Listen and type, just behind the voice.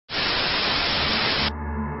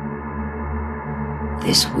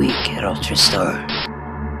This week at UltraStar,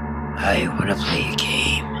 I want to play a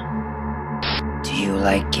game. Do you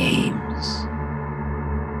like games?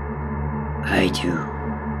 I do.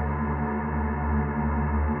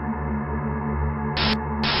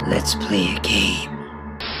 Let's play a game.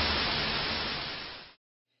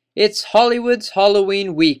 It's Hollywood's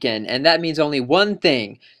Halloween weekend, and that means only one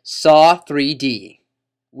thing: Saw 3D.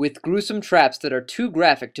 With gruesome traps that are too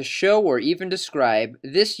graphic to show or even describe,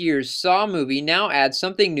 this year's Saw movie now adds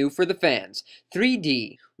something new for the fans: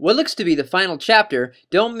 3D. What looks to be the final chapter,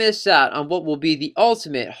 don't miss out on what will be the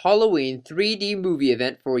ultimate Halloween 3D movie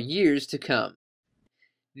event for years to come.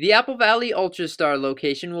 The Apple Valley UltraStar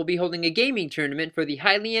location will be holding a gaming tournament for the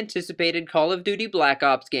highly anticipated Call of Duty Black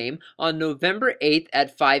Ops game on November 8th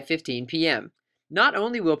at 5:15 p.m. Not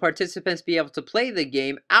only will participants be able to play the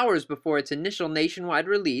game hours before its initial nationwide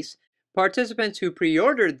release, participants who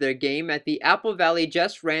pre-ordered their game at the Apple Valley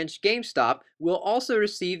Just Ranch GameStop will also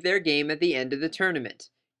receive their game at the end of the tournament.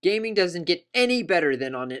 Gaming doesn't get any better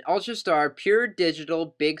than on an UltraStar pure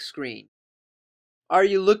digital big screen. Are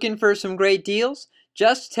you looking for some great deals?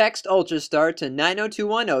 Just text UltraStar to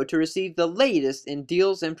 90210 to receive the latest in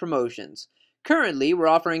deals and promotions. Currently, we're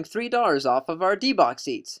offering $3 off of our D-Box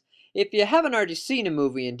seats. If you haven't already seen a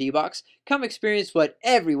movie in D-Box, come experience what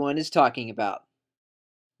everyone is talking about.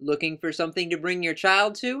 Looking for something to bring your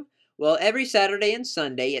child to? Well, every Saturday and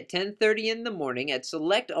Sunday at 10:30 in the morning at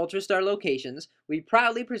select UltraStar locations, we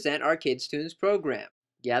proudly present our Kids Tunes program.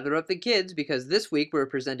 Gather up the kids because this week we're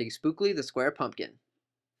presenting Spookly the Square Pumpkin.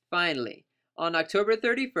 Finally, on October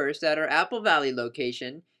 31st at our Apple Valley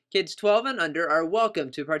location, kids 12 and under are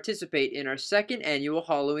welcome to participate in our second annual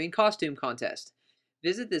Halloween costume contest.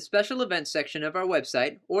 Visit the special events section of our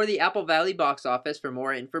website or the Apple Valley box office for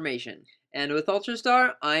more information. And with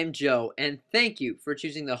UltraStar, I'm Joe, and thank you for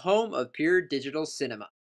choosing the home of pure digital cinema.